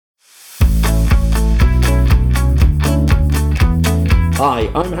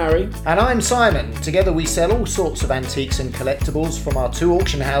Hi, I'm Harry. And I'm Simon. Together we sell all sorts of antiques and collectibles from our two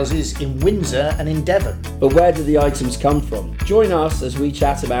auction houses in Windsor and in Devon. But where do the items come from? Join us as we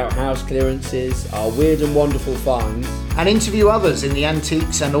chat about house clearances, our weird and wonderful finds, and interview others in the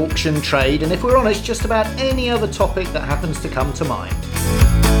antiques and auction trade, and if we're honest, just about any other topic that happens to come to mind.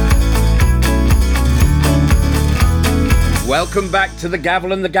 Welcome back to the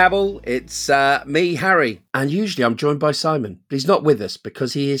Gavel and the Gabble. It's me, Harry, and usually I'm joined by Simon, but he's not with us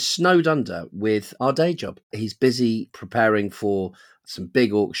because he is snowed under with our day job. He's busy preparing for some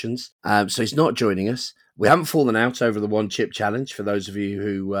big auctions, so he's not joining us. We haven't fallen out over the one chip challenge, for those of you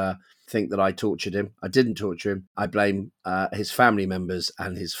who think that I tortured him. I didn't torture him. I blame his family members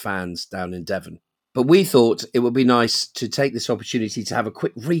and his fans down in Devon. But we thought it would be nice to take this opportunity to have a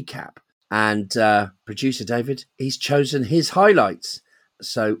quick recap. And producer David, he's chosen his highlights.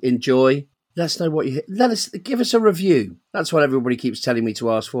 So enjoy. Let us know what you hear. Give us a review. That's what everybody keeps telling me to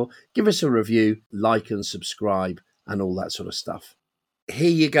ask for. Give us a review, like and subscribe, and all that sort of stuff. Here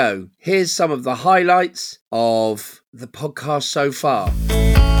you go. Here's some of the highlights of the podcast so far.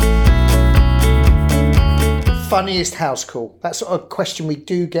 Funniest house call? That's a question we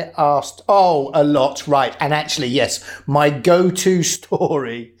do get asked. Oh, a lot, right. And actually, yes, my go-to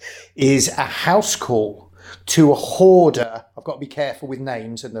story is a house call to a hoarder. I've got to be careful with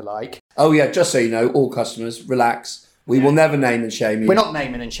names and the like. Oh, yeah, just so you know, all customers, relax. We will never name and shame you. We're not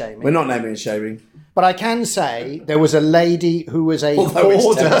naming and shaming. We're not naming and shaming. But I can say there was a lady who was a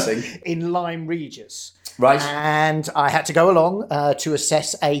hoarder in Lyme Regis. Right. And I had to go along to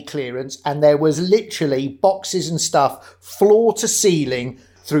assess a clearance, and there was literally boxes and stuff floor to ceiling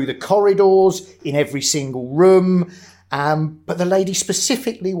through the corridors in every single room. But the lady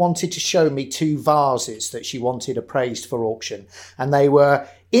specifically wanted to show me two vases that she wanted appraised for auction. And they were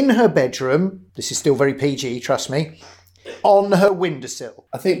in her bedroom. This is still very PG, trust me. On her windowsill.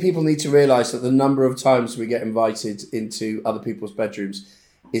 I think people need to realise that the number of times we get invited into other people's bedrooms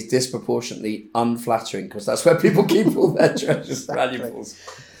is disproportionately unflattering, because that's where people keep all their treasures and valuables.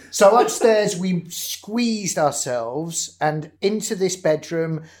 So upstairs we squeezed ourselves and into this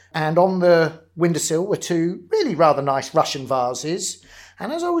bedroom, and on the windowsill were two really rather nice Russian vases.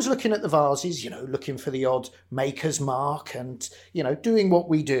 And as I was looking at the vases, looking for the odd maker's mark and, doing what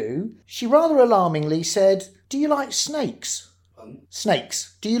we do, she rather alarmingly said, "Do you like snakes?"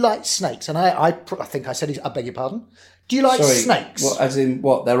 Snakes. Do you like snakes? And I think I said, I beg your pardon? Do you like snakes? What, as in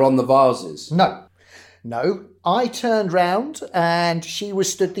what? They're on the vases? No. I turned round and she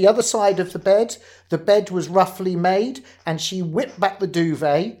was stood the other side of the bed. The bed was roughly made, and she whipped back the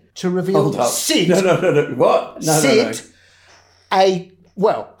duvet to reveal Sid. No. What? No.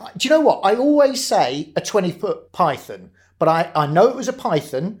 Well, do you know what? I always say a 20-foot python, but I know it was a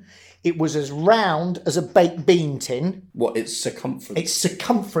python. It was as round as a baked bean tin. What, its circumference? Its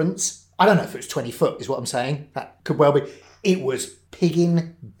circumference, I don't know if it was 20 foot is what I'm saying. That could well be. It was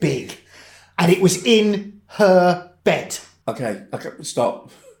piggin' big. And it was in her bed. Okay,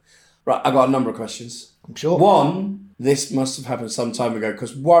 stop. Right, I've got a number of questions. I'm sure. One, this must have happened some time ago,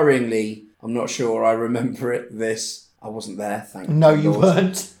 because worryingly, I'm not sure I remember I wasn't there, thank you. No, you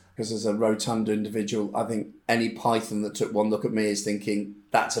weren't. Because as a rotund individual, I think any python that took one look at me is thinking,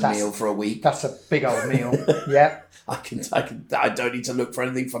 that's a meal for a week. That's a big old meal. Yeah. I don't need to look for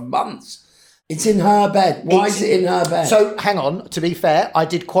anything for months. It's in her bed. Why is it in her bed? So, hang on. To be fair, I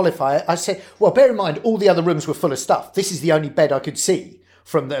did qualify it. I said, well, bear in mind, all the other rooms were full of stuff. This is the only bed I could see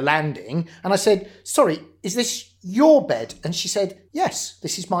from the landing. And I said, sorry, is this your bed? And she said, yes,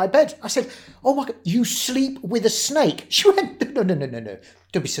 this is my bed. I said, oh my God, you sleep with a snake? She went, no.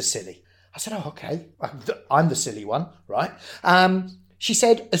 Don't be so silly. I said, oh, okay. I'm the silly one, right? She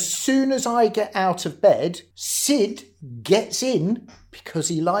said, as soon as I get out of bed, Sid gets in because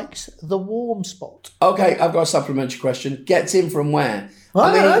he likes the warm spot. Okay, I've got a supplementary question. Gets in from where?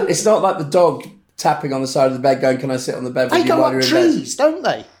 I mean, it's not like the dog tapping on the side of the bed going, can I sit on the bed with you while you're in bed? They go up trees, don't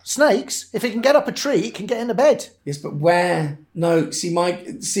they? Snakes, if it can get up a tree, it can get in a bed. Yes, but where? No,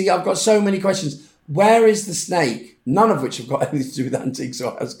 I've got so many questions. Where is the snake? None of which have got anything to do with antiques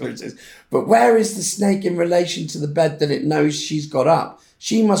or house clearances. But where is the snake in relation to the bed that it knows she's got up?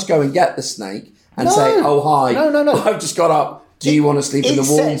 She must go and get the snake and say, oh, hi. No. I've just got up. Do you want to sleep in the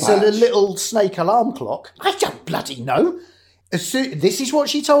warm patch? It sets a little snake alarm clock. I don't bloody know. This is what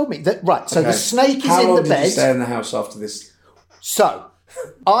she told me. So the snake is in the bed. How long did you stay in the house after this? So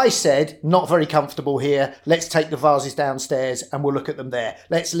I said, not very comfortable here. Let's take the vases downstairs and we'll look at them there.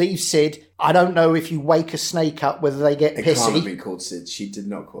 Let's leave Sid. I don't know if you wake a snake up, whether they get pissy. It can't have been called Sid. She did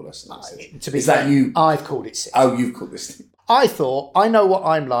not call us Sid. Is that you? I've called it Sid. Oh, you've called this thing. I thought, I know what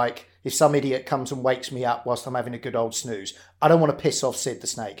I'm like. if some idiot comes and wakes me up whilst I'm having a good old snooze. I don't want to piss off Sid the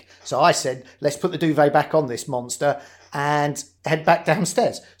snake. So I said, let's put the duvet back on this monster and head back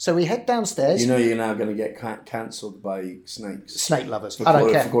downstairs. So we head downstairs. You know you're now going to get cancelled by snakes. Snake lovers. I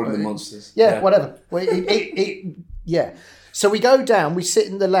don't care. For calling them monsters. Yeah, whatever. Yeah. So we go down, we sit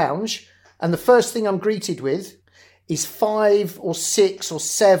in the lounge, and the first thing I'm greeted with is 5 or 6 or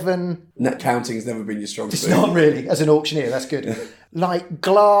 7. Net counting's never been your strong suit. It's not really, as an auctioneer, that's good. Like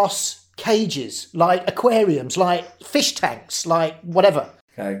glass cages, like aquariums, like fish tanks, like whatever.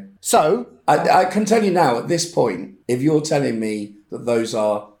 Okay. So I can tell you now, at this point, if you're telling me that those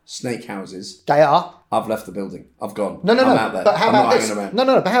are snake houses, they are. I've left the building. I've gone. No. I'm out there. But how I'm about not this? hanging around.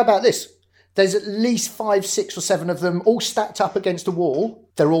 No. But how about this? There's at least 5, 6 or 7 of them all stacked up against a wall.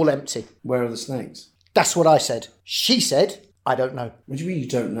 They're all empty. Where are the snakes? That's what I said. She said, I don't know. What do you mean you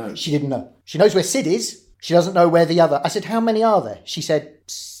don't know? She didn't know. She knows where Sid is. She doesn't know where the other. I said, how many are there? She said,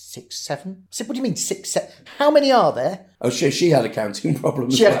 6, 7. I said, what do you mean 6, 7? How many are there? Oh, she had a counting problem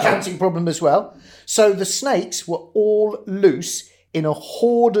as She well. had a counting problem as well. So the snakes were all loose in a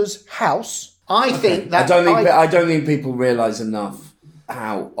hoarder's house. I think that... I don't think people realise enough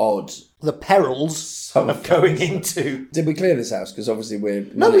how odd the perils of going into... Did we clear this house? Because obviously we're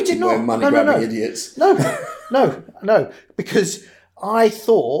we did not. We're money-grabbing idiots. No. Because I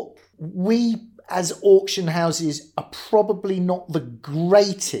thought we, as auction houses, are probably not the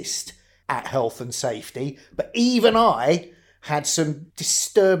greatest at health and safety. But even I had some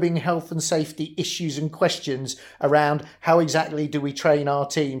disturbing health and safety issues and questions around how exactly do we train our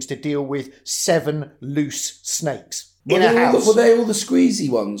teams to deal with 7 loose snakes. Were they all the squeezy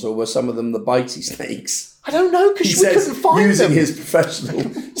ones, or were some of them the bitey snakes? I don't know, because we couldn't find using them. his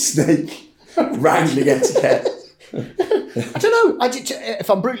professional snake wrangling etiquette. I don't know. If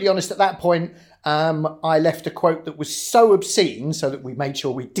I'm brutally honest, at that point, I left a quote that was so obscene, so that we made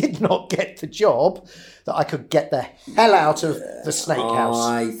sure we did not get the job, that I could get the hell out of the snake house.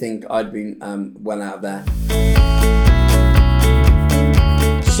 I think I'd been well out there.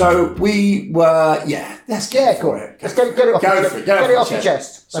 So we were, let's get for it. Let's get it off your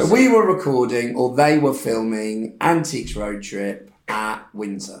chest. So we were recording, or they were filming, Antiques Road Trip at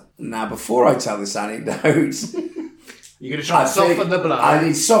Windsor. Now, before I tell this anecdote, you're going to try and soften the blow. I need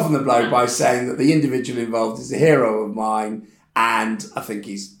to soften the blow by saying that the individual involved is a hero of mine, and I think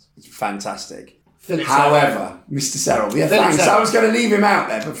he's fantastic. However, Mr. Serrell, thanks. I was going to leave him out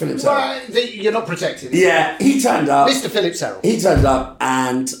there, but Philip Serrell. Well, you're not protected. Yeah, he turned up. Mr. Philip Serrell. He turned up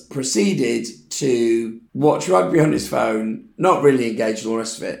and proceeded to watch rugby on his phone, not really engaged in all the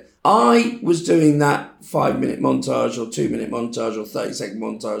rest of it. I was doing that 5-minute montage or 2-minute montage or 30-second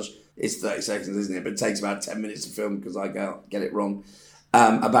montage. It's 30 seconds, isn't it? But it takes about 10 minutes to film because I get it wrong.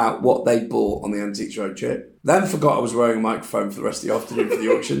 About what they bought on the Antiques Road Trip. Then forgot I was wearing a microphone for the rest of the afternoon for the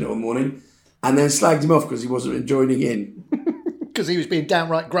auction or morning. And then slagged him off because he wasn't joining in. Because he was being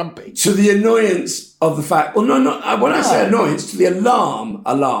downright grumpy. To the annoyance of the fact... Well, I say annoyance, to the alarm,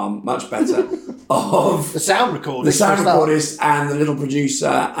 much better, of... The sound recordist. The sound recordist and the little producer.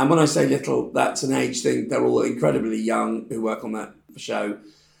 And when I say little, that's an age thing. They're all incredibly young who work on that show.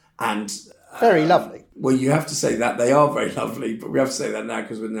 And... very lovely. Well, you have to say that. They are very lovely, but we have to say that now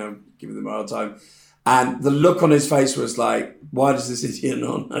because we're now giving them a hard time. And the look on his face was like, why does this idiot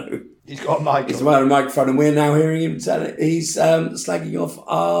not know? He's got a mic. He's wearing a microphone, and we're now hearing him tell it. He's slagging off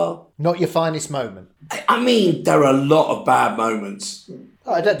our... Not your finest moment. I mean, there are a lot of bad moments.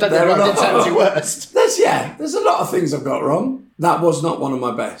 I didn't say it was your worst. There's a lot of things I've got wrong. That was not one of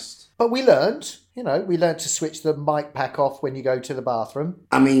my best. But we learned to switch the mic pack off when you go to the bathroom.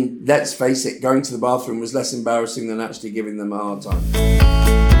 I mean, let's face it, going to the bathroom was less embarrassing than actually giving them a hard time.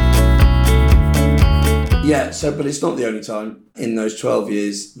 Yeah, but it's not the only time in those 12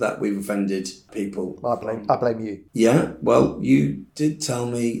 years that we've offended people. I blame you. Yeah, well, you did tell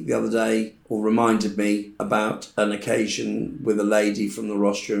me the other day, or reminded me, about an occasion with a lady from the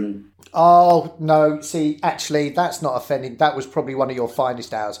rostrum. Oh, no, see, actually, that's not offending. That was probably one of your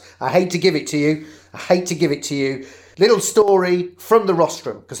finest hours. I hate to give it to you. Little story from the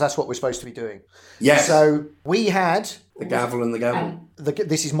rostrum, because that's what we're supposed to be doing. Yes. So we had... The gavel and the gavel.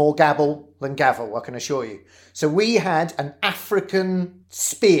 This is more gabble than gavel, I can assure you. So we had an African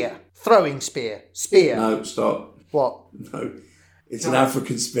throwing spear. No, stop. What? No, it's an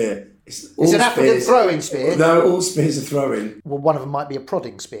African spear. It's an African throwing spear? No, all spears are throwing. Well, one of them might be a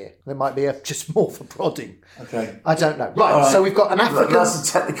prodding spear. There might be just more for prodding. Okay. I don't know. Right, so we've got an African... That's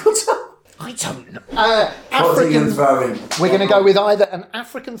a technical term. I don't know. Prodding and throwing. We're going to go with either an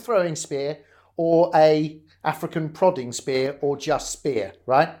African throwing spear or a African prodding spear or just spear,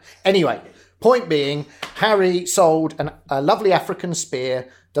 right? Anyway, Point being, Harry sold a lovely African spear,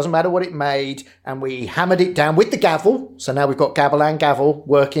 doesn't matter what it made, and we hammered it down with the gavel. So now we've got gavel and gavel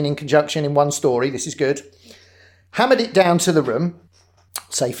working in conjunction in one story. This is good. Hammered it down to the room,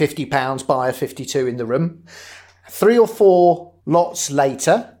 say £50, buy a 52 in the room. 3 or 4 lots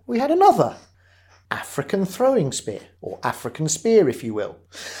later, we had another African throwing spear, or African spear, if you will.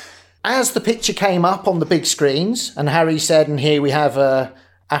 As the picture came up on the big screens, and Harry said, and here we have a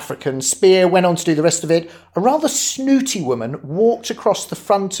African spear, went on to do the rest of it, a rather snooty woman walked across the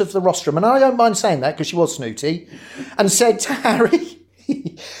front of the rostrum, and I don't mind saying that because she was snooty, and said to Harry,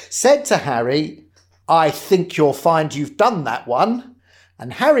 I think you'll find you've done that one.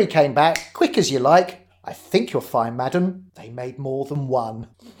 And Harry came back, quick as you like, I think you'll find, madam, they made more than one.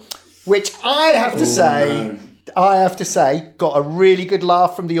 Which I have to say, got a really good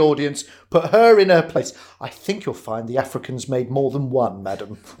laugh from the audience, put her in her place. I think you'll find the Africans made more than one,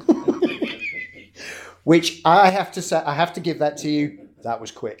 madam. Which I have to say, I have to give that to you. That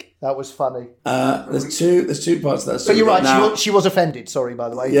was quick. That was funny. There's two parts of that story. But you're right, now, she was offended, sorry, by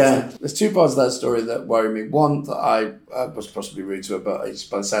the way. Yeah, there's 2 parts of that story that worry me. One, that I was possibly rude to her, but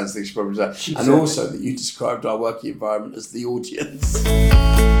by the sounds of things, she probably was that. And also that you described our working environment as the audience.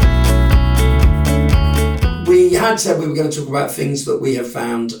 We had said we were going to talk about things that we have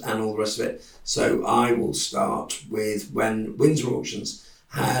found and all the rest of it. So I will start with when Windsor Auctions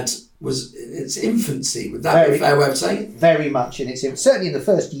was in its infancy. Would that be a fair way of saying it? Very much in its infancy. Certainly in the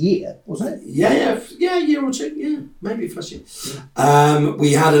first year, wasn't it? Yeah, a year or two. Yeah, maybe first year. Yeah.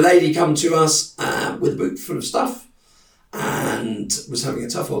 We had a lady come to us with a boot full of stuff and was having a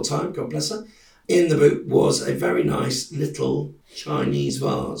tough old time, God bless her. In the boot was a very nice little Chinese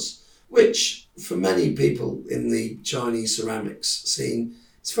vase, which for many people in the Chinese ceramics scene,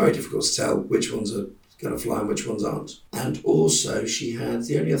 it's very difficult to tell which ones are going to fly and which ones aren't. And also she had,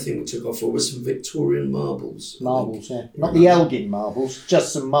 the only other thing we took off for was some Victorian marbles. Marbles, yeah. Not the Elgin marbles,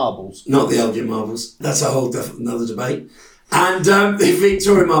 just some marbles. Not the Elgin marbles. That's a whole another debate. And the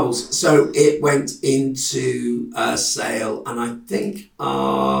Victorian marbles. So it went into a sale, and I think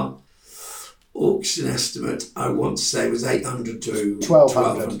our auction estimate, I want to say, was 800 to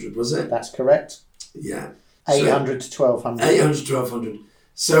 1200, was it? That's correct. Yeah. 800 to 1200. 800 to 1200.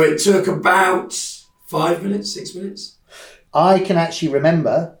 So it took about 5 minutes, 6 minutes. I can actually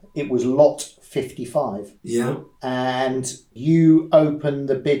remember it was lot 55. Yeah. And you opened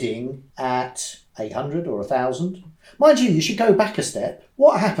the bidding at 800 or 1,000. Mind you, you should go back a step.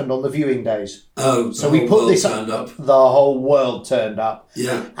 What happened on the viewing days? Oh, so we put this turned up. The whole world turned up.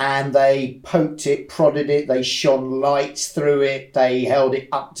 Yeah. And they poked it, prodded it, they shone lights through it, they held it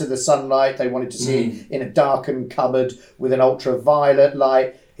up to the sunlight, they wanted to see it in a darkened cupboard with an ultraviolet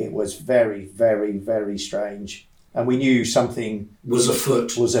light. It was very, very, very strange. And we knew something was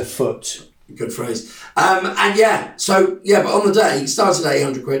afoot. Good phrase. But on the day, it started at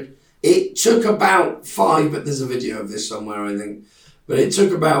 800 quid. It took about 5, but there's a video of this somewhere, I think. But it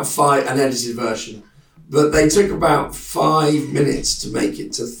took about 5, an edited version. But they took about 5 minutes to make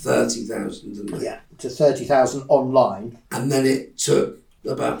it to 30,000, didn't they? Yeah, to 30,000 online. And then it took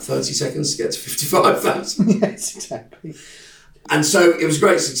about 30 seconds to get to 55,000. Yes, exactly. And so it was a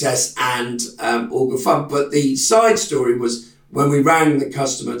great success and all good fun. But the side story was when we rang the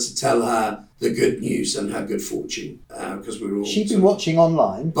customer to tell her the good news and her good fortune, because we were all... She'd been watching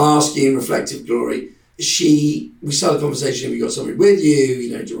online. Basking in reflective glory. We started a conversation, have you got something with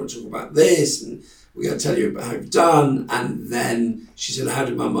you? Do you want to talk about this? And we're going to tell you about how you've done. And then she said, how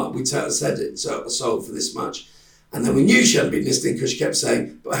did my mum... We said it sold for this much. And then we knew she hadn't been listening because she kept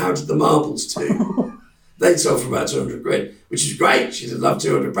saying, but how did the marbles do? They'd sold for about 200 quid, which is great. She'd have loved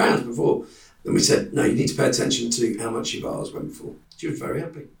 £200 before. Then we said, no, you need to pay attention to how much your bars went for. She was very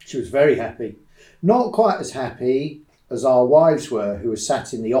happy. She was very happy. Not quite as happy as our wives were, who were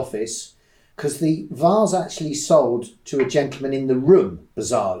sat in the office, because the vase actually sold to a gentleman in the room,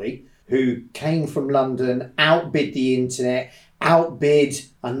 bizarrely, who came from London, outbid the internet, outbid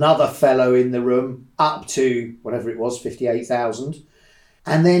another fellow in the room up to whatever it was, 58,000,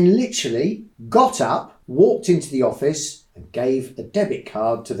 and then literally got up, walked into the office and gave a debit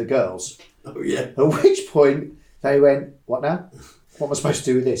card to the girls. Oh, yeah. At which point they went, what now? What am I supposed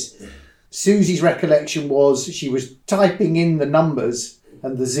to do with this? Susie's recollection was she was typing in the numbers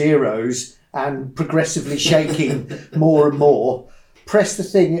and the zeros and progressively shaking more and more. Pressed the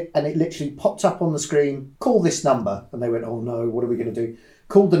thing and it literally popped up on the screen, call this number. And they went, oh no, what are we going to do?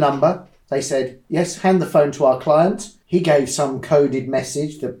 Called the number. They said, yes, hand the phone to our client. He gave some coded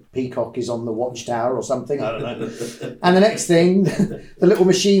message, the peacock is on the watchtower or something, I don't know. And the next thing, the little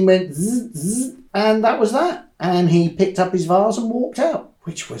machine went zzz, zzz, and that was that. And he picked up his vase and walked out.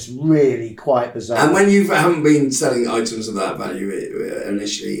 which was really quite bizarre. And when you haven't been selling items of that value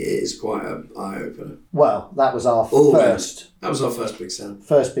initially, it is quite an eye-opener. Well, that was our That was our first big sale.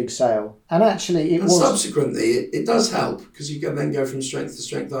 First big sale. And actually it was... subsequently, it does help, because you can then go from strength to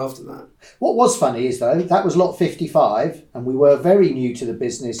strength after that. What was funny is, though, that was lot 55, and we were very new to the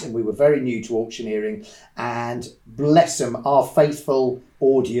business, and we were very new to auctioneering, and bless them, our faithful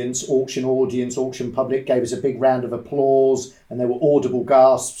auction public gave us a big round of applause, and there were audible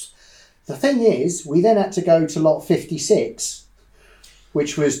gasps. The thing is, we then had to go to lot 56,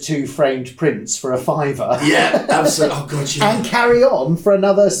 which was 2 framed prints for a £5. Yeah, absolutely. Oh, God, yeah. And carry on for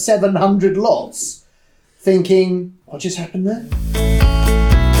another 700 lots, thinking, what just happened there?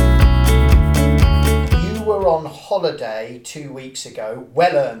 You were on holiday 2 weeks ago,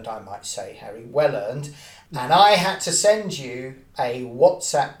 well earned, I might say, Harry, well earned, and I had to send you a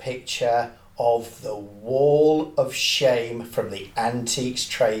WhatsApp picture of the wall of shame from the Antiques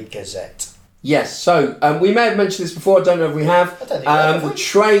Trade Gazette. Yes, so we may have mentioned this before, I don't know if we have. I don't think we have. The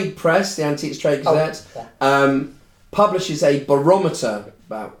Trade Press, the Antiques Trade Gazette, publishes a barometer,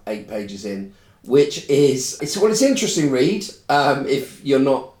 about 8 pages in, which is, it's interesting read, if you're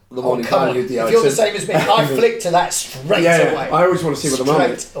not the one who valued the item. If you're the same as me, I flick to that straight away. I always want to see what the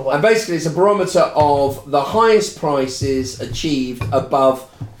money is. And basically it's a barometer of the highest prices achieved above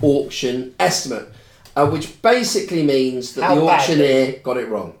auction estimate, which basically means that the auctioneer got it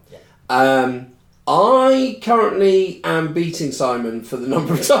wrong. Yeah. I currently am beating Simon for the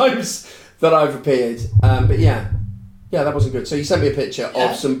number of times that I've appeared. But yeah, that wasn't good. So you sent me a picture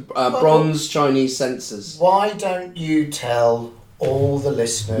of some bronze Chinese censers. Why don't you tell all the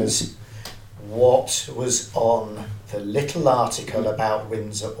listeners what was on the little article about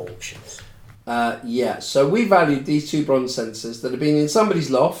Windsor auctions? So we valued these 2 bronze censers that have been in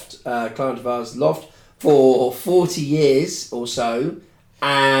somebody's loft, client of ours' loft, for 40 years or so,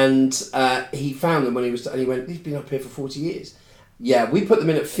 and he found them when he was, and he went, "They've been up here for 40 years." Yeah, we put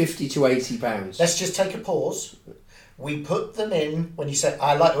them in at £50 to £80. Let's just take a pause. We put them in, when you said,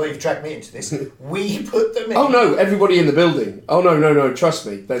 I like the way you've dragged me into this, we put them in... Oh no, everybody in the building. Oh no, trust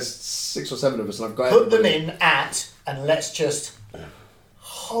me, there's 6 or 7 of us and I've got Put them in at, and let's just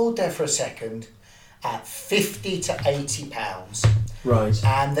hold there for a second, at £50 to £80. Right.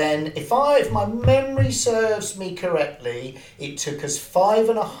 And then, if my memory serves me correctly, it took us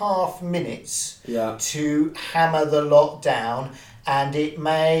 5.5 minutes to hammer the lot down, and it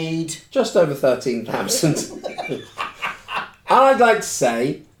made... just over 13,000. I'd like to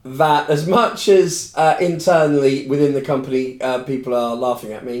say that as much as internally within the company people are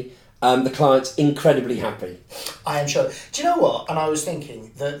laughing at me, the client's incredibly happy. I am sure. Do you know what? And I was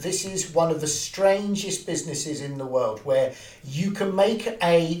thinking that this is one of the strangest businesses in the world, where you can make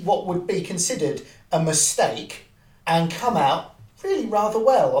what would be considered a mistake and come out really rather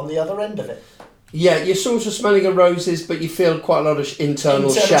well on the other end of it. Yeah, you're sort of smelling of roses, but you feel quite a lot of internal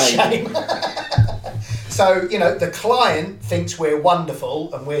shame. So, the client thinks we're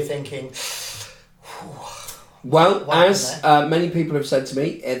wonderful, and we're thinking... Well, as many people have said to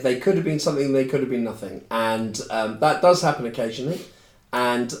me, they could have been something, they could have been nothing. And that does happen occasionally.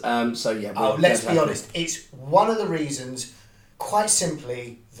 And let's be honest. It's one of the reasons, quite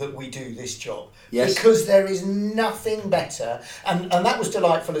simply, that we do this job. Yes. Because there is nothing better. And that was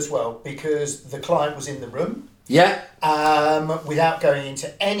delightful as well, because the client was in the room. Yeah. Without going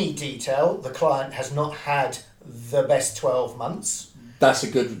into any detail, the client has not had the best 12 months. That's a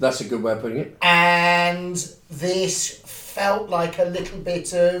good way of putting it. And this felt like a little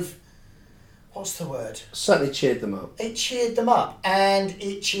bit of, what's the word? Certainly cheered them up. It cheered them up, and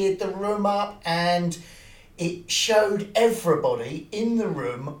it cheered the room up, and it showed everybody in the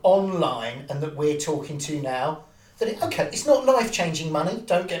room, online, and that we're talking to now, that it's not life-changing money,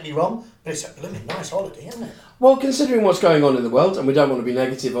 don't get me wrong, but it's a blooming nice holiday, isn't it? Well, considering what's going on in the world, and we don't want to be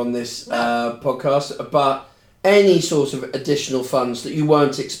negative on this podcast, but any sort of additional funds that you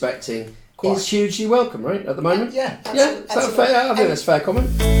weren't expecting is hugely welcome, right, at the moment? Yeah, absolutely. Fair? I think that's a fair comment.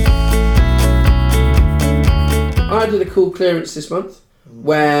 I did a cool clearance this month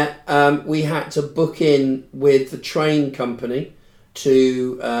where we had to book in with the train company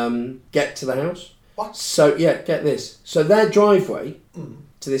to get to the house. What? So, get this. So their driveway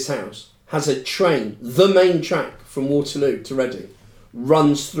to this house has a train, the main track from Waterloo to Reading,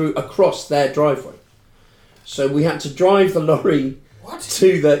 runs across their driveway. So we had to drive the lorry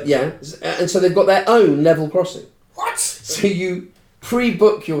to and so they've got their own level crossing. What? So you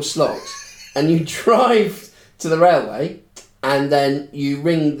pre-book your slot and you drive to the railway, and then you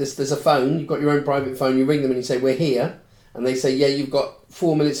ring there's a phone, you've got your own private phone, you ring them and you say, "We're here," and they say, "Yeah, you've got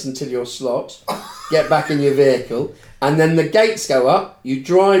 4 minutes until your slot, get back in your vehicle," And then the gates go up, you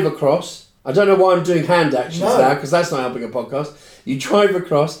drive across. I don't know why I'm doing hand actions now, because that's not helping a podcast. You drive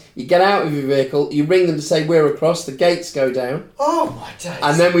across, you get out of your vehicle, you ring them to say we're across, the gates go down. Oh my days.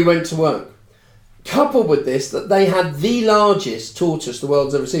 And then we went to work. Coupled with this, that they had the largest tortoise the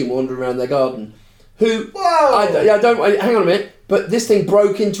world's ever seen wandering around their garden. Who, hang on a minute, but this thing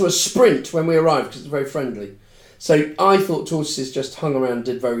broke into a sprint when we arrived because it's very friendly. So I thought tortoises just hung around and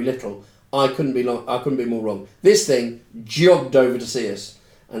did very little. I couldn't be more wrong. This thing jogged over to see us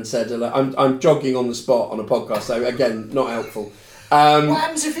and said, I'm jogging on the spot on a podcast, so again, not helpful. What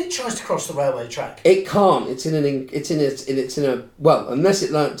happens if it tries to cross the railway track? It can't. It's in a well, unless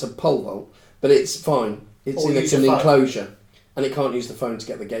it learnt to pole vault, but it's fine. It's in an enclosure, and it can't use the phone to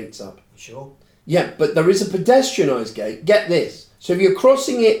get the gates up. Sure. Yeah, but there is a pedestrianised gate. Get this. So if you're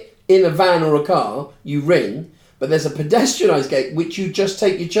crossing it in a van or a car, you ring, but there's a pedestrianised gate which you just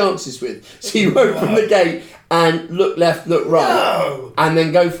take your chances with. So you open the gate and look left, look right, and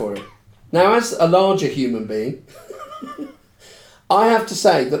then go for it. Now, as a larger human being, I have to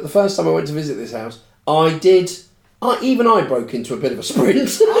say that the first time I went to visit this house, even I broke into a bit of a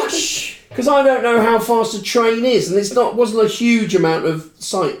sprint. Because I don't know how fast a train is, and wasn't a huge amount of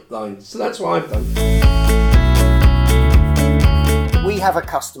sight lines. So that's what I've done. We have a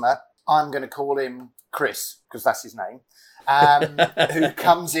customer, I'm going to call him Chris, because that's his name, who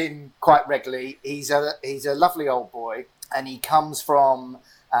comes in quite regularly. He's a lovely old boy, and he comes from,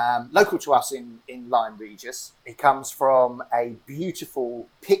 local to us in Lyme Regis, he comes from a beautiful,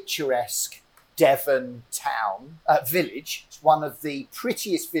 picturesque Devon town, village. It's one of the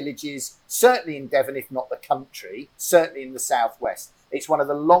prettiest villages, certainly in Devon, if not the country, certainly in the southwest. It's one of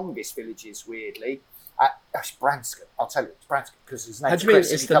the longest villages, weirdly. It's Branscombe. I'll tell you, it's Branscombe because his name's How do you mean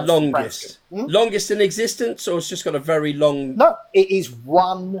Chris. it's the longest? Longest in existence, or it's just got a very long... No, it is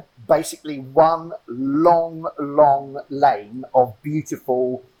basically one long lane of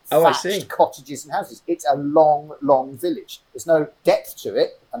beautiful thatched cottages and houses. It's a long village. There's no depth to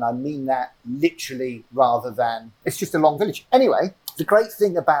it, and I mean that literally rather than... It's just a long village. Anyway, the great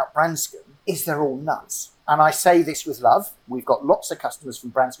thing about Branscombe is they're all nuts. And I say this with love. We've got lots of customers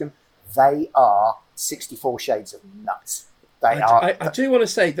from Branscombe. They are 64 shades of nuts. I do want to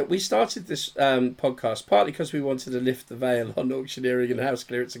say that we started this podcast partly because we wanted to lift the veil on auctioneering and house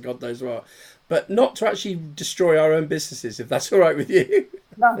clearance and God knows what, but not to actually destroy our own businesses, if that's all right with you.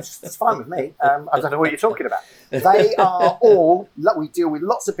 No, it's fine with me. I don't know what you're talking about. They are all, we deal with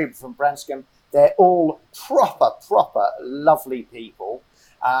lots of people from Branscombe. They're all proper lovely people.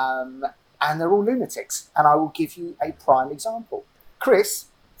 And they're all lunatics. And I will give you a prime example. Chris,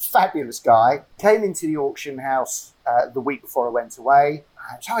 fabulous guy, came into the auction house the week before I went away.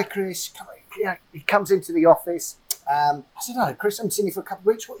 Hi, Chris. Come on. Yeah. He comes into the office. I said, "Hello, Chris. I haven't seen you for a couple of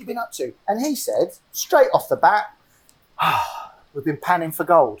weeks. What have you been up to?" And he said, straight off the bat, "We've been panning for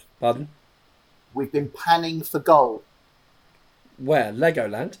gold." Pardon? We've been panning for gold. Where?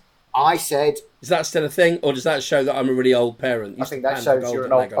 Legoland? I said... Is that still a thing, or does that show that I'm a really old parent? I think that shows you're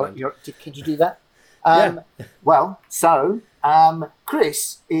an old... Could you do that? Yeah. Well, so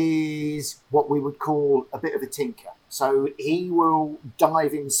Chris is what we would call a bit of a tinker. So he will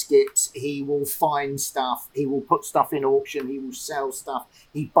dive in skips, he will find stuff, he will put stuff in auction, he will sell stuff,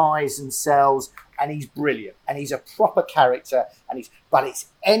 he buys and sells, and he's brilliant. And he's a proper character, but it's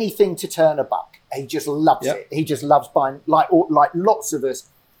anything to turn a buck. He just loves it. He just loves buying, like lots of us,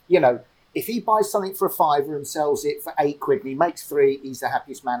 you know. If he buys something for £5 and sells it for £8 and he makes 3, he's the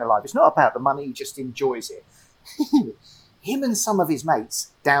happiest man alive. It's not about the money, he just enjoys it. Him and some of his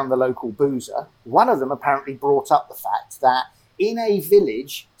mates down the local boozer, one of them apparently brought up the fact that in a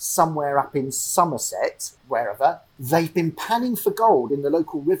village somewhere up in Somerset, wherever, they've been panning for gold in the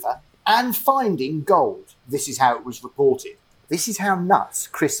local river and finding gold. This is how it was reported. This is how nuts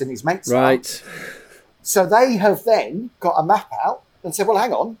Chris and his mates are. Right. So they have then got a map out and said, well,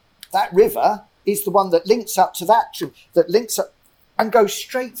 hang on. That river is the one that links up to that links up and goes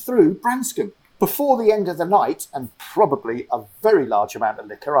straight through Branscombe. Before the end of the night, and probably a very large amount of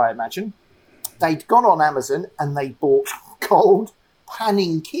liquor, I imagine, they'd gone on Amazon and they bought gold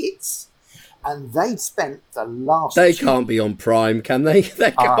panning kits. And they'd spent the last... They can't be on Prime, can they? They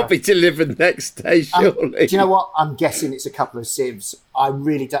can't be delivered next day, surely. Do you know what? I'm guessing it's a couple of sieves. I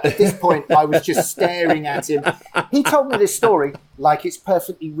really don't. At this point, I was just staring at him. He told me this story like it's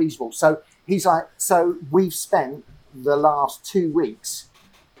perfectly reasonable. So he's like, so we've spent the last 2 weeks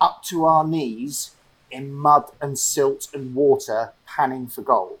up to our knees in mud and silt and water panning for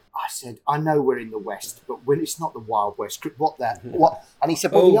gold. I said, I know we're in the West, but when it's not the Wild West, what? And he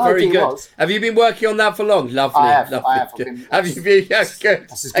said, well, the very idea good. was... Have you been working on that for long? Lovely. I have. Lovely. I have. Have you been? Yeah, good.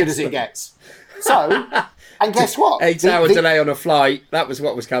 That's as good as it gets. So And guess what? 8-hour delay on a flight. That was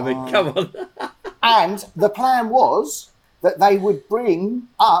what was coming. Come on. And the plan was that they would bring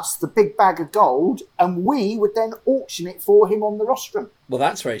us the big bag of gold and we would then auction it for him on the rostrum. Well,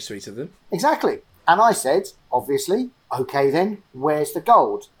 that's very sweet of them. Exactly. And I said, obviously, okay then, where's the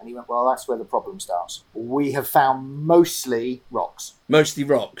gold? And he went, well, that's where the problem starts. We have found mostly rocks. Mostly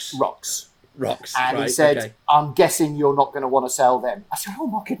rocks. Rocks. And he said, I'm guessing you're not going to want to sell them. I said, oh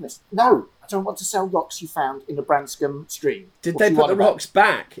my goodness, no, I don't want to sell rocks you found in the Branscombe stream. Did they put the rocks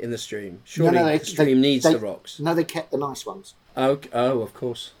back in the stream? Surely the stream needs the rocks. No, they kept the nice ones. Oh, of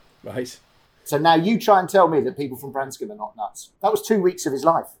course. Right. So now you try and tell me that people from Branscombe are not nuts. That was 2 weeks of his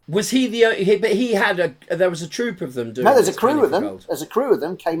life. Was he but he had there was a troop of them doing. No, there's a crew of them. There's a crew of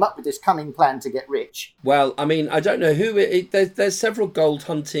them came up with this cunning plan to get rich. Well, I mean, I don't know who there's several gold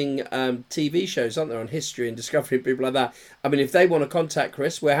hunting TV shows, aren't there, on History and Discovery and people like that. I mean, if they want to contact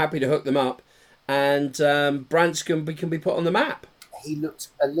Chris, we're happy to hook them up, and Branscombe can be put on the map. He looked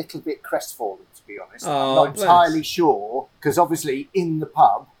a little bit crestfallen, to be honest. Oh, I'm not entirely sure, because obviously in the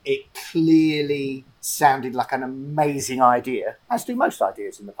pub, it clearly sounded like an amazing idea, as do most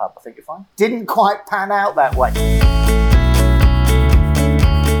ideas in the pub, I think you'll find. Didn't quite pan out that way.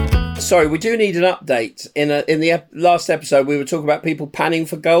 Sorry, we do need an update. In the last episode, we were talking about people panning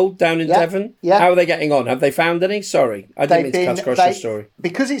for gold down in Devon. Yeah. How are they getting on? Have they found any? Sorry, I didn't mean to cut across your story.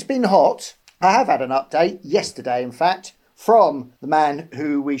 Because it's been hot, I have had an update, yesterday in fact, from the man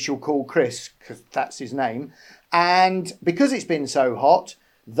who we shall call Chris, because that's his name. And because it's been so hot,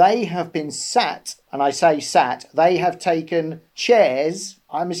 they have been sat, and I say sat, they have taken chairs,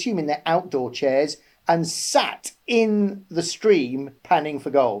 I'm assuming they're outdoor chairs, and sat in the stream panning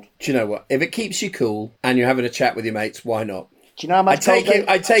for gold. Do you know what? If it keeps you cool and you're having a chat with your mates, why not? Do you know how much gold?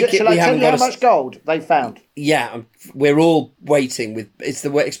 I take it. Shall I tell you how much gold they found? Yeah, we're all waiting with. It's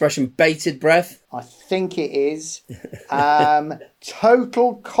the expression bated breath. I think it is.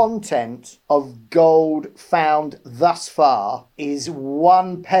 Total content of gold found thus far is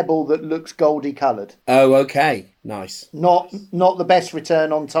one pebble that looks goldy coloured. Oh, okay, nice. Not the best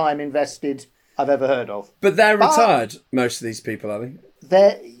return on time invested I've ever heard of. But they're retired. Most of these people, are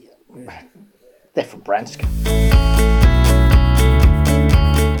they? They're from Branscombe.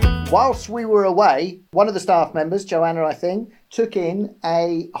 Whilst we were away, one of the staff members, Joanna, I think, took in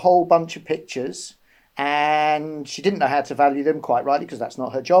a whole bunch of pictures, and she didn't know how to value them, quite rightly, because that's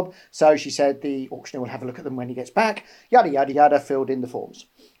not her job. So she said the auctioneer will have a look at them when he gets back, yada, yada, yada, filled in the forms.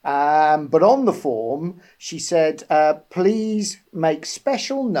 But on the form, she said, please make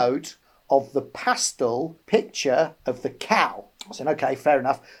special note of the pastel picture of the cow. I said, okay, fair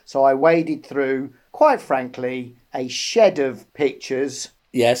enough. So I waded through, quite frankly, a shed of pictures.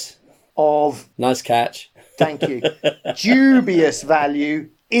 Yes. Of nice catch. Thank you. Dubious value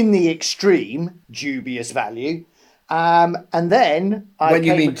in the extreme. Dubious value. And then when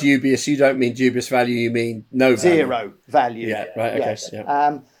you mean dubious, you don't mean dubious value. You mean no value. Zero value. Yeah. Right. Okay. Yes.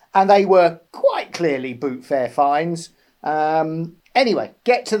 Yeah. And they were quite clearly boot fare fines. Anyway,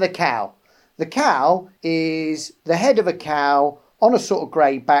 get to the cow. The cow is the head of a cow on a sort of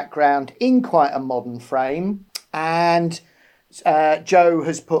grey background in quite a modern frame, and Joe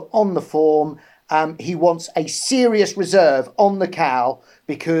has put on the form he wants a serious reserve on the cow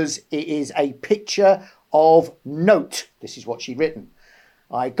because it is a picture of note. This is what she'd written.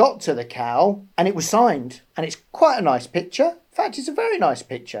 I got to the cow and it was signed, and it's quite a nice picture. In fact, it's a very nice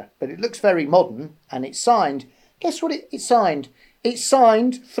picture, but it looks very modern, and it's signed. Guess what it's signed? It's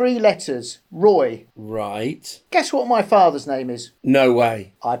signed 3 letters, Roy. Right. Guess what my father's name is? No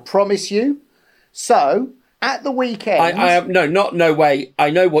way. I promise you. So, at the weekend... I have, no way.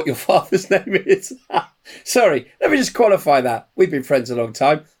 I know what your father's name is. Sorry, let me just qualify that. We've been friends a long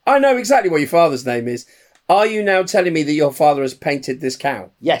time. I know exactly what your father's name is. Are you now telling me that your father has painted this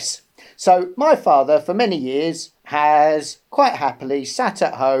cow? Yes. So, my father, for many years, has quite happily sat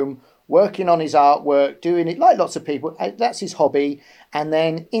at home working on his artwork, doing it like lots of people. That's his hobby. And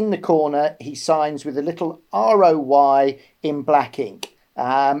then in the corner, he signs with a little ROY in black ink.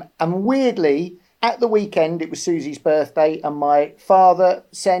 And weirdly, at the weekend, it was Susie's birthday, and my father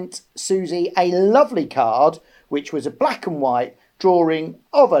sent Susie a lovely card, which was a black and white drawing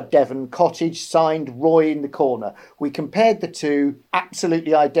of a Devon cottage signed Roy in the corner. We compared the two,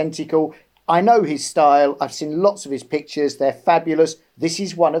 absolutely identical. I know his style. I've seen lots of his pictures. They're fabulous. This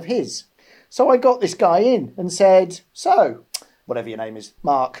is one of his. So I got this guy in and said, so, whatever your name is,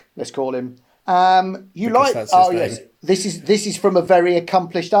 Mark, let's call him. Yes, this is from a very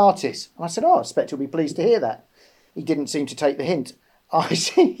accomplished artist. And I said, I expect he'll be pleased to hear that. He didn't seem to take the hint.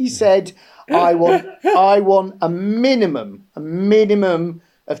 He said, I want a minimum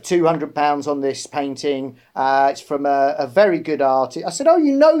of £200 on this painting. It's from a very good artist. I said, oh,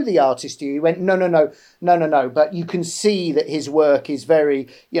 you know the artist, do you? He went, no. But you can see that his work is very,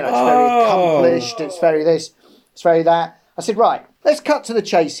 it's very accomplished. It's very this, it's very that. I said, right, let's cut to the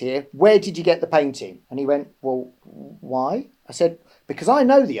chase here. Where did you get the painting? And he went, well, why? I said, because I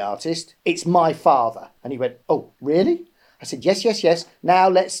know the artist. It's my father. And he went, oh, really? I said, yes. Now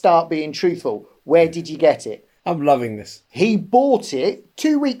let's start being truthful. Where did you get it? I'm loving this. He bought it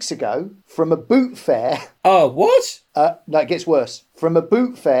 2 weeks ago from a boot fair. Oh, what? No, it gets worse. From a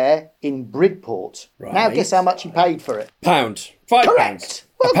boot fair in Bridport. Right. Now guess how much he paid for it. £1. £5. Correct.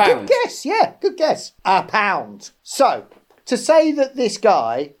 Well, £1. good guess. Yeah, good guess. £1. So, to say that this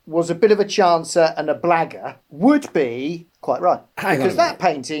guy was a bit of a chancer and a blagger would be quite right. Because that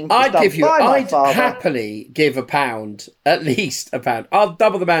painting was done by my father. I'd happily give £1, at least £1. I'll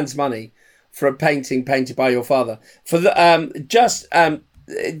double the man's money for a painting painted by your father. For the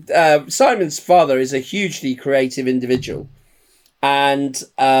Simon's father is a hugely creative individual, and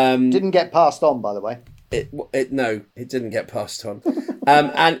didn't get passed on, by the way. No, it didn't get passed on.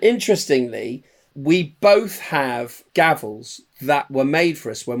 And interestingly, we both have gavels that were made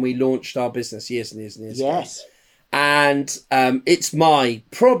for us when we launched our business years and years and years ago. Yes. And it's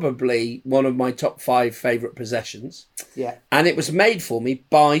probably one of my top 5 favourite possessions. Yeah. And it was made for me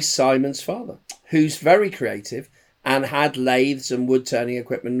by Simon's father, who's very creative and had lathes and wood turning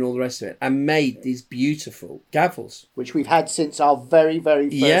equipment and all the rest of it, and made these beautiful gavels. Which we've had since our very, very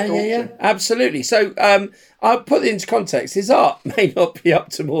first auction. Yeah, absolutely. So I'll put it into context. His art may not be up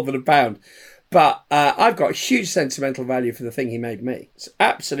to more than £1. But I've got huge sentimental value for the thing he made me. It's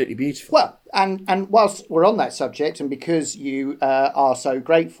absolutely beautiful. Well, and whilst we're on that subject, and because you are so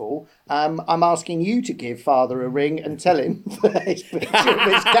grateful, I'm asking you to give Father a ring and tell him that his picture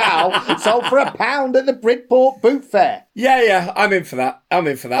of his cow sold for £1 at the Bridport Boot Fair. Yeah, I'm in for that.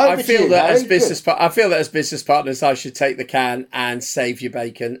 I feel that as business partners, I should take the can and save your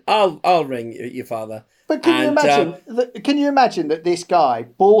bacon. I'll ring your father. But can you imagine that this guy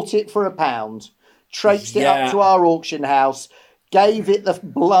bought it for £1, traipsed it up to our auction house, gave it the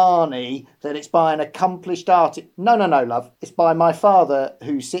blarney that it's by an accomplished artist? No, love. It's by my father,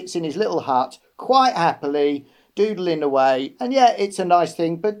 who sits in his little hut quite happily, doodling away. And yeah, it's a nice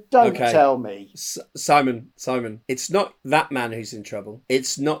thing, but don't tell me. Simon, it's not that man who's in trouble.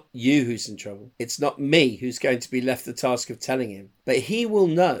 It's not you who's in trouble. It's not me who's going to be left the task of telling him. But he will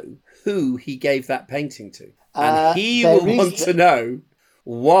know who he gave that painting to. And he will want to know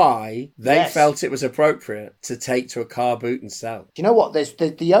why they felt it was appropriate to take to a car boot and sell. Do you know what? There's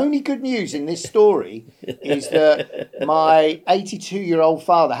the only good news in this story is that my 82-year-old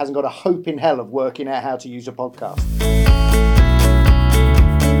father hasn't got a hope in hell of working out how to use a podcast.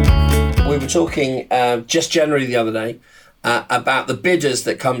 We were talking just generally the other day about the bidders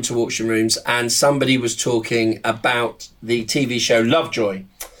that come to auction rooms, and somebody was talking about the TV show Lovejoy.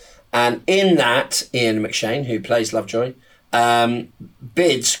 And in that, Ian McShane, who plays Lovejoy,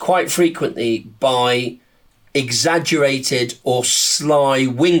 bids quite frequently by exaggerated or sly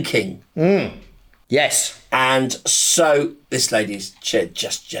winking. Yes. And so this lady's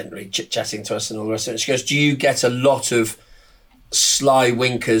just generally chit-chatting to us and all the rest of it. She goes, do you get a lot of sly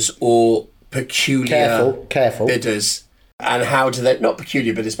winkers or peculiar careful bidders? And how do they, not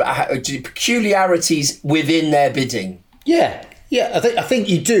peculiar bidders, but peculiarities within their bidding? Yeah, I think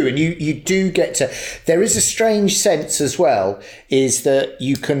you do, and you do get to. There is a strange sense as well, is that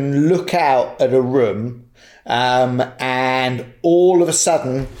you can look out at a room, and all of a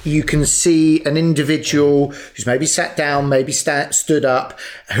sudden you can see an individual who's maybe sat down, maybe stood up,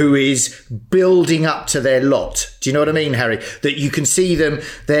 who is building up to their lot. Do you know what I mean, Harry? That you can see them,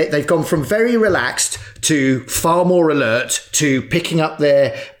 they've gone from very relaxed to far more alert, to picking up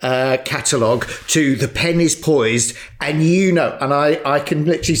their catalogue, to the pen is poised, and and I can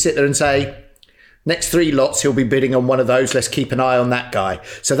literally sit there and say, next 3 lots, he'll be bidding on one of those. Let's keep an eye on that guy.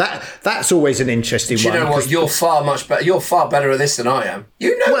 So that's always an interesting one. Do you know what? You're far much better. You're far better at this than I am.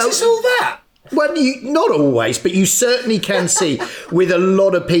 You notice all that. Well, not always, but you certainly can see with a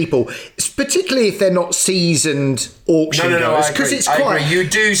lot of people, particularly if they're not seasoned auction goers, because it's quite. I agree. You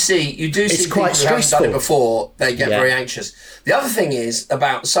do see it's people quite who haven't stressful. done it before. They get very anxious. The other thing is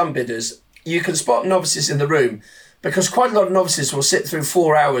about some bidders, you can spot novices in the room, because quite a lot of novices will sit through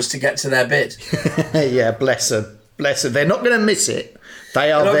 4 hours to get to their bid. Yeah, bless them. They're not going to miss it.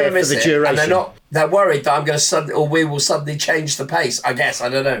 They are there for the duration. And they're worried that I'm going to we will suddenly change the pace. I guess, I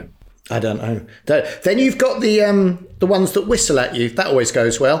don't know. Then you've got the ones that whistle at you. That always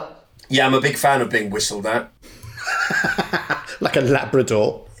goes well. Yeah, I'm a big fan of being whistled at. Like a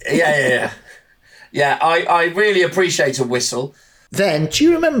Labrador. Yeah. Yeah, I really appreciate a whistle. Then, do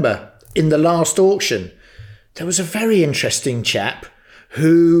you remember in the last auction, there was a very interesting chap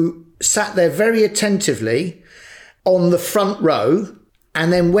who sat there very attentively on the front row.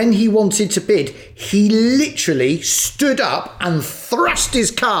 And then when he wanted to bid, he literally stood up and thrust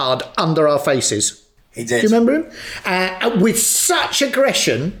his card under our faces. He did. Do you remember him? With such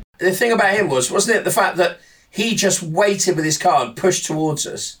aggression. The thing about him wasn't it the fact that he just waited with his card pushed towards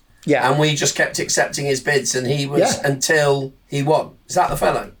us? Yeah. And we just kept accepting his bids and he was until he won. Is that the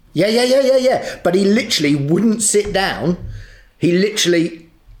fellow? Yeah. But he literally wouldn't sit down. He literally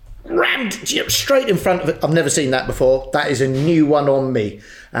rammed straight in front of it. I've never seen that before. That is a new one on me.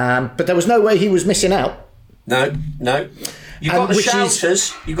 But there was no way he was missing out. No. You've got the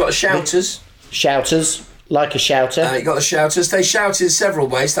shouters. You've got the shouters. Shouters, like a shouter. You've got the shouters. They shout in several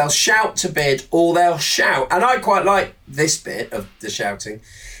ways. They'll shout to bid or they'll shout. And I quite like this bit of the shouting,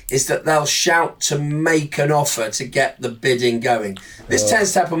 is that they'll shout to make an offer to get the bidding going. This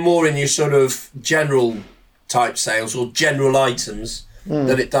tends to happen more in your sort of general type sales or general items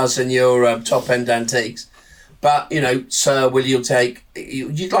than it does in your top-end antiques. But, sir, will you take...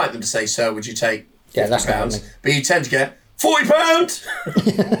 You'd like them to say, sir, would you take £50? That's happening. But you tend to get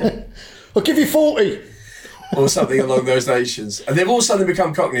 £40! I'll give you 40. Or something along those nations. And they've all suddenly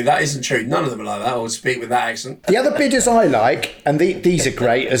become Cockney. That isn't true. None of them are like that or speak with that accent. The other bidders I like, and these are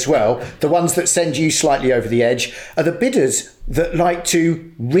great as well, the ones that send you slightly over the edge, are the bidders that like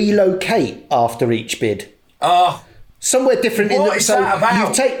to relocate after each bid. Somewhere different. What is that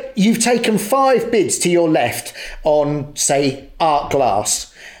about? You've taken 5 bids to your left on, say, art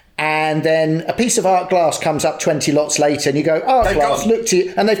glass. And then a piece of art glass comes up 20 lots later and you go, art glass, look to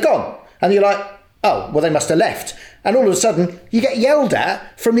you, and they've gone. And you're like, oh, well, they must have left. And all of a sudden, you get yelled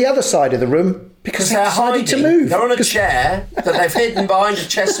at from the other side of the room because they decided to move. They're on a chair that they've hidden behind a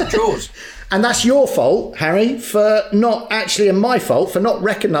chest of drawers. And that's your fault, Harry, and my fault for not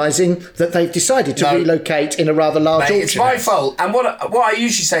recognising that they've decided to relocate in a rather large auction. It's my fault. And what I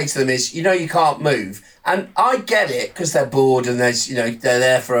usually say to them is, you can't move. And I get it because they're bored and there's, they're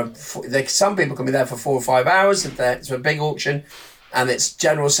there some people can be there for 4 or 5 hours if it's a big auction. And it's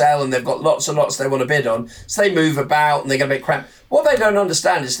general sale and they've got lots and lots they want to bid on. So they move about and they get a bit cramped. What they don't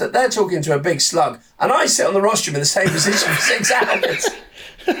understand is that they're talking to a big slug and I sit on the rostrum in the same position for 6 hours.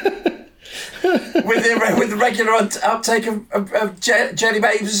 with the regular uptake of jelly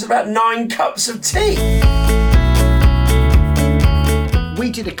babies, about 9 cups of tea.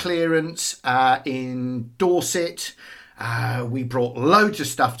 We did a clearance in Dorset. We brought loads of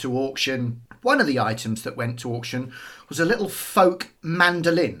stuff to auction. One of the items that went to auction was a little folk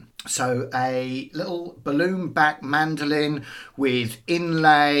mandolin. So a little balloon back mandolin with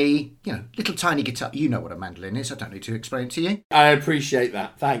inlay, little tiny guitar. You know what a mandolin is. I don't need to explain it to you. I appreciate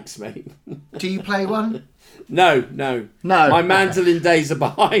that. Thanks, mate. Do you play one? No. My mandolin days are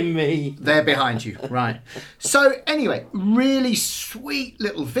behind me. They're behind you, right. So anyway, really sweet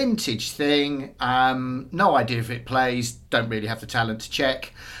little vintage thing. No idea if it plays. Don't really have the talent to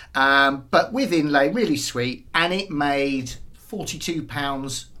check. But with inlay, really sweet. And it made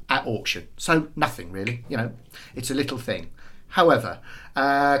 £42 at auction. So nothing really, it's a little thing. However,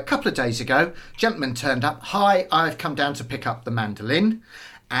 a couple of days ago, a gentleman turned up. Hi, I've come down to pick up the mandolin.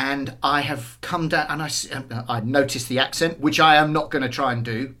 And I have come down and I noticed the accent, which I am not going to try and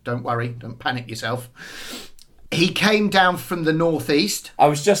do. Don't worry, don't panic yourself. He came down from the northeast. I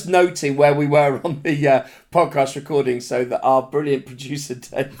was just noting where we were on the podcast recording so that our brilliant producer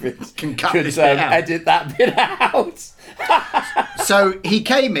David could edit that bit out. So he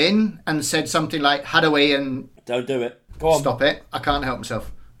came in and said something like, "How do we?" and don't do it. Go on. Stop it. I can't help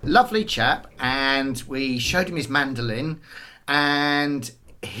myself. Lovely chap, and we showed him his mandolin, and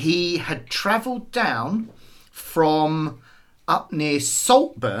he had travelled down from up near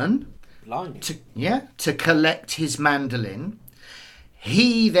Saltburn to collect his mandolin.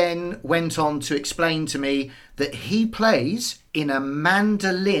 He then went on to explain to me that he plays in a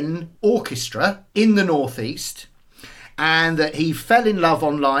mandolin orchestra in the northeast and that he fell in love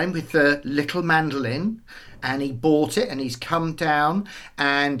online with the little mandolin and he bought it and he's come down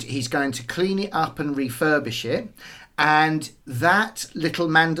and he's going to clean it up and refurbish it. And that little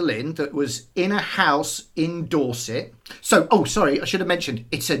mandolin that was in a house in Dorset. So, I should have mentioned,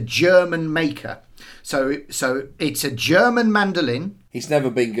 it's a German maker. So it's a German mandolin. He's never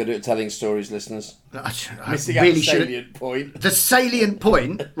been good at telling stories, listeners. Missing out the salient point. The salient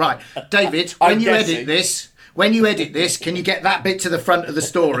point, right. David, when you edit this, when you edit this, can you get that bit to the front of the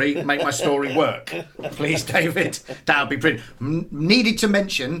story and make my story work? Please, David. That would be brilliant. Needed to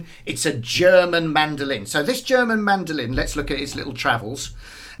mention, it's a German mandolin. So this German mandolin, let's look at its little travels.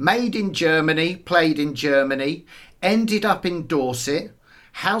 Made in Germany, played in Germany, ended up in Dorset.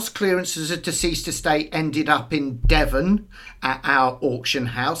 House clearance as a deceased estate ended up in Devon at our auction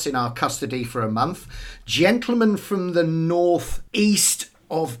house in our custody for a month. Gentleman from the north east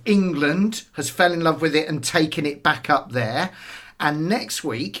of England has fell in love with it and taken it back up there. And next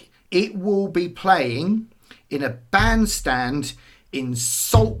week it will be playing in a bandstand in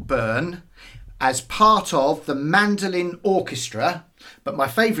Saltburn as part of the Mandolin Orchestra. But my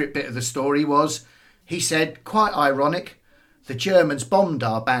favourite bit of the story was, he said, quite ironic, the Germans bombed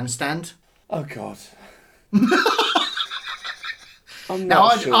our bandstand. Oh, God. I'm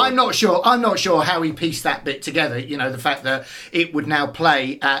not sure how he pieced that bit together. You know, the fact that it would now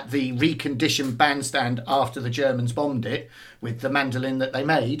play at the reconditioned bandstand after the Germans bombed it with the mandolin that they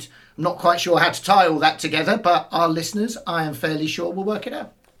made. I'm not quite sure how to tie all that together, but our listeners, I am fairly sure, will work it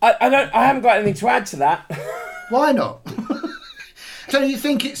out. I haven't got anything to add to that. Why not? Don't you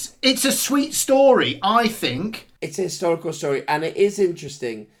think it's a sweet story? I think it's a historical story, and it is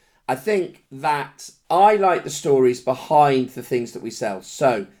interesting. I think that I like the stories behind the things that we sell.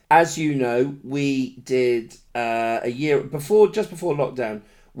 So, as you know, we did a year before, just before lockdown,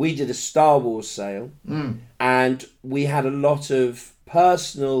 we did a Star Wars sale, and we had a lot of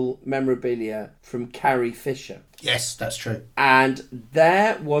personal memorabilia from Carrie Fisher. Yes, that's true. And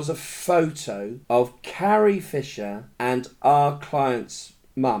there was a photo of Carrie Fisher and our client's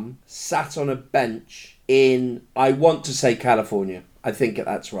mum sat on a bench in, I want to say California. I think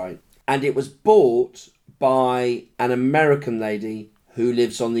that's right. And it was bought by an American lady who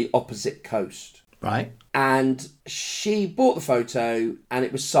lives on the opposite coast. Right. And she bought the photo and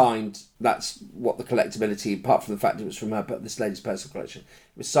it was signed. That's what the collectability, apart from the fact it was from her, but this lady's personal collection.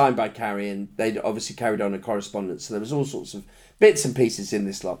 It was signed by Carrie, and they'd obviously carried on a correspondence. So there was all sorts of bits and pieces in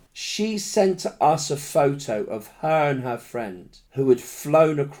this lot. She sent us a photo of her and her friend who had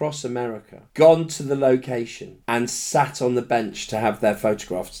flown across America, gone to the location and sat on the bench to have their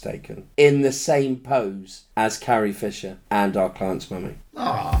photographs taken in the same pose as Carrie Fisher and our client's mummy.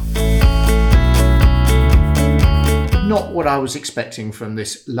 Not what I was expecting from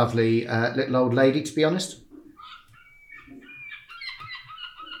this lovely little old lady, to be honest.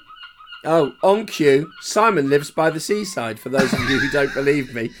 Oh, on cue, Simon lives by the seaside, for those of you who don't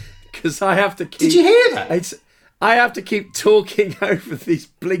believe me, because I have to keep... Did you hear that? I have to keep talking over these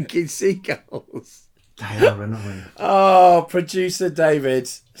blinking seagulls. They are annoying. Oh, producer David,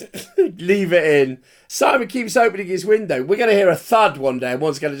 leave it in. Simon keeps opening his window. We're going to hear a thud one day and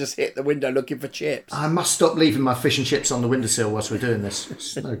one's going to just hit the window looking for chips. I must stop leaving my fish and chips on the windowsill whilst we're doing this.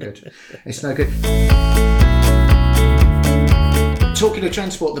 It's no good. It's no good. Talking of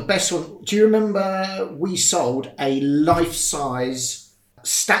transport, the best one... Do you remember we sold a life-size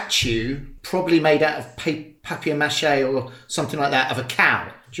statue, probably made out of papier-mâché or something like that, of a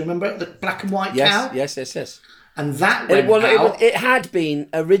cow? Do you remember the black and white cow? Yes. And that went out... It had been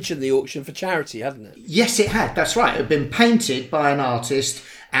originally auctioned for charity, hadn't it? Yes, it had. That's right. It had been painted by an artist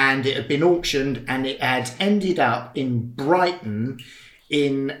and it had been auctioned, and it had ended up in Brighton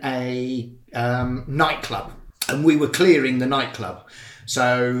in a nightclub. And we were clearing the nightclub.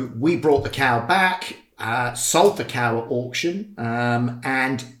 So we brought the cow back, sold the cow at auction,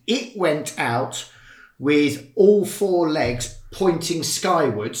 and it went out with all four legs pointing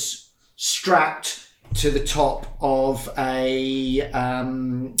skywards, strapped to the top of a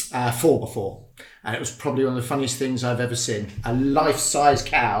 4x4. And it was probably one of the funniest things I've ever seen. A life-size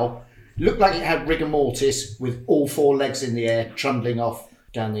cow, looked like it had rigor mortis, with all four legs in the air, trundling off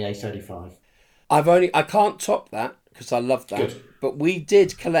down the A35. I can't top that because I love that. Good. But we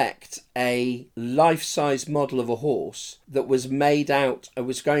did collect a life-size model of a horse that was made out. I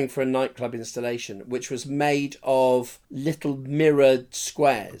was going for a nightclub installation, which was made of little mirrored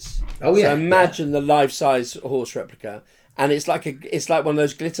squares. Oh yeah. So imagine the life-size horse replica, and it's like one of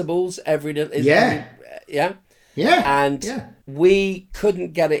those glitter balls. Yeah. And we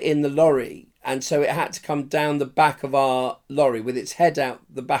couldn't get it in the lorry, and so it had to come down the back of our lorry with its head out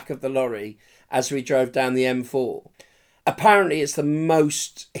the back of the lorry as we drove down the M4. Apparently, it's the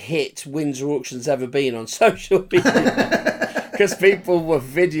most hit Windsor auction's ever been on social media because people were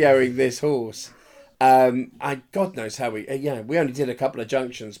videoing this horse. God knows how we only did a couple of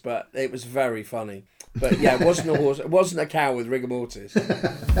junctions, but it was very funny. But yeah, it wasn't a horse. It wasn't a cow with rigor mortis.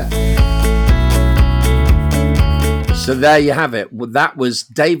 So there you have it. Well, that was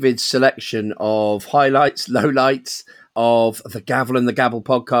David's selection of highlights, lowlights, of the Gavel and the Gabble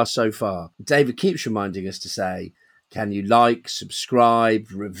podcast so far. David keeps reminding us to say, can you like, subscribe,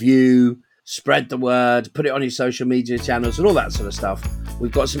 review, spread the word, put it on your social media channels and all that sort of stuff.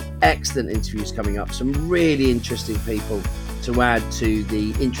 We've got some excellent interviews coming up, some really interesting people to add to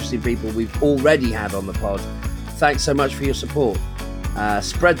the interesting people we've already had on the pod. Thanks so much for your support.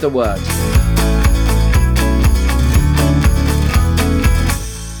 Spread the word.